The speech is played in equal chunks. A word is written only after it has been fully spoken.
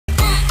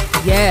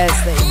Yes,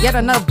 yet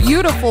another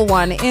beautiful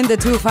one in the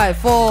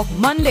 254.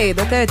 Monday,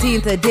 the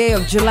 13th day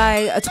of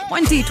July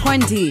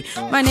 2020.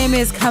 My name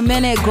is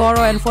Kamene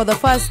Goro, and for the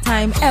first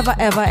time ever,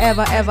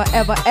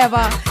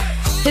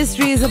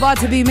 history is about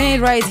to be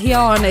made right here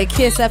on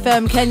KiSS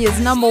FM, Kenya's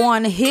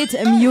 #1 hit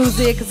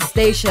music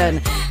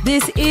station.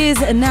 This is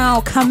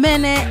now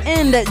Kamene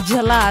and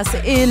Jalas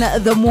in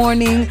the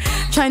morning,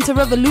 trying to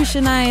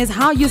revolutionize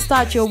how you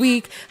start your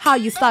week, how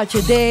you start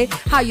your day,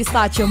 how you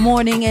start your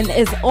morning. And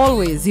as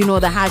always, you know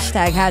the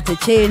hashtag had to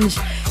change.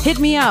 Hit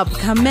me up,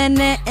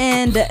 Kamene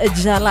and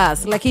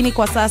Jalas. Lakini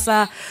kwa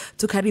sasa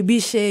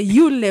tukaribishe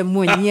yule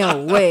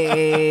mwenyewe.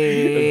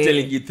 I'm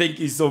telling you, thank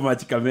you so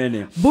much,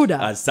 Kamene. Buddha.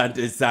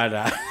 Asante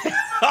sana.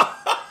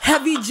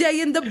 Heavy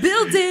J in the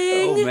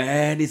building. Oh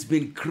man, it's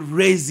been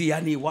crazy.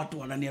 Yani watu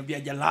wananiambia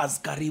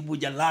Jalas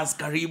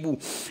karibu,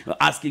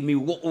 asking me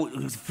what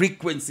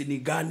frequency ni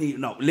gani.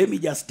 Now, let me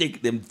just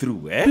take them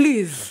through, eh?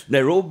 Please.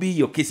 Nairobi,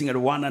 you're kissing at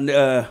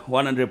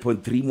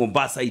 100.3,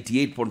 Mombasa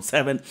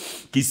 88.7,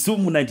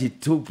 Kisumu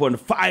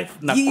 92.5,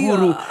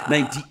 Nakuru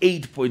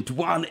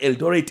 98.1,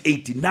 Eldoret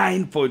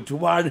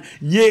 89.1,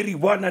 Nyeri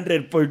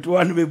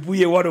 100.1,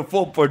 Webuye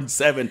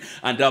 104.7,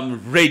 and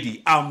I'm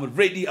ready.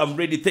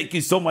 Thank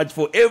you so much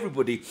for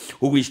everybody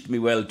who wished me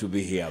well to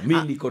be here. Mi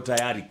niko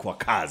tayari kwa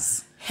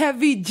kazi.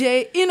 Heavy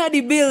J in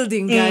the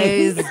building,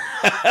 guys.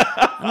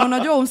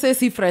 Unajua umse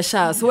si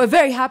fresha. So we're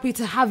very happy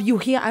to have you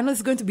here. I know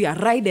it's going to be a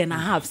ride and a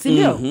half.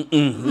 I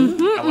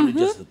want to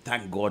just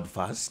thank God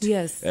first.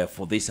 Yes.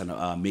 For this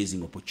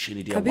amazing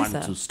opportunity. Kabisa. I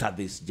want to start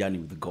this journey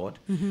with God.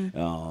 You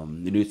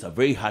know, it's a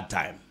very hard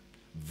time.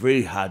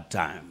 Very hard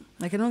time.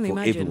 I can only for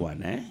imagine.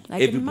 Everyone, eh?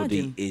 Everybody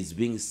imagine. Is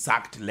being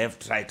sacked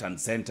left, right, and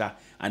center,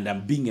 and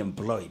I'm being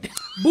employed.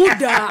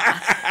 Buddha.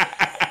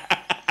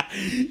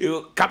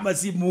 Kama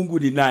si Mungu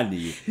ni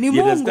nani? Ni you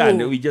Mungu.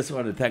 Understand? We just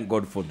want to thank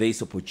God for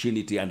this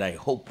opportunity, and I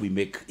hope we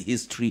make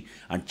history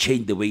and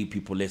change the way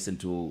people listen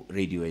to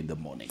radio in the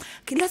morning.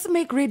 Okay, let's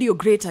make radio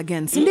great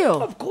again,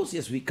 sindio? Of course,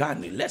 yes, we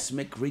can. Let's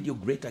make radio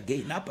great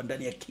again. Hapa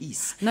ndani ya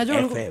KiSS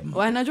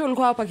FM. Najua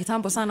ulikuwa hapa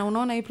kitambo sana.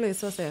 Unaona hii place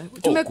sasa.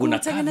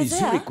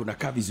 Kuna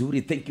kaa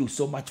vizuri. Thank you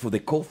so much for the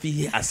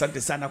coffee.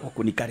 Asante sana kwa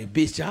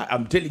kunikaribisha.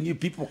 I'm telling you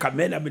people,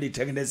 Kamene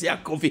amenitengenezea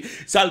coffee.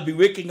 So I'll be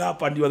waking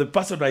up and you're the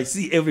person I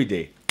see every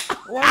day.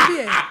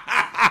 Wambie.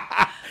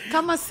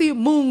 Kama si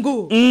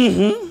Mungu.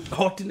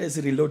 Hotness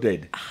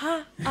reloaded.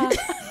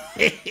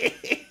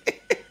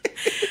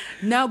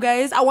 Now,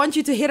 guys, I want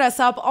you to hit us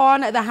up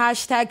on the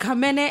hashtag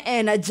Kamene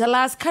and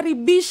Jalas.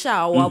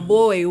 Karibisha wa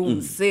boy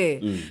umse.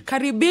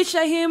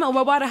 Karibisha him.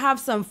 We're about to have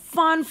some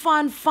fun.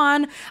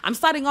 I'm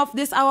starting off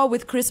this hour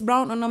with Chris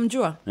Brown on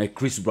Namjua.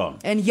 Chris Brown.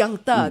 And Young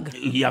Thug.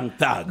 Young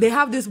Thug. They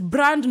have this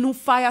brand new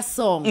fire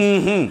song.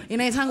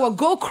 Inaitangwa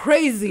Go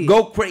Crazy.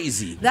 Go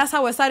Crazy. That's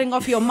how we're starting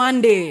off your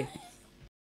Monday.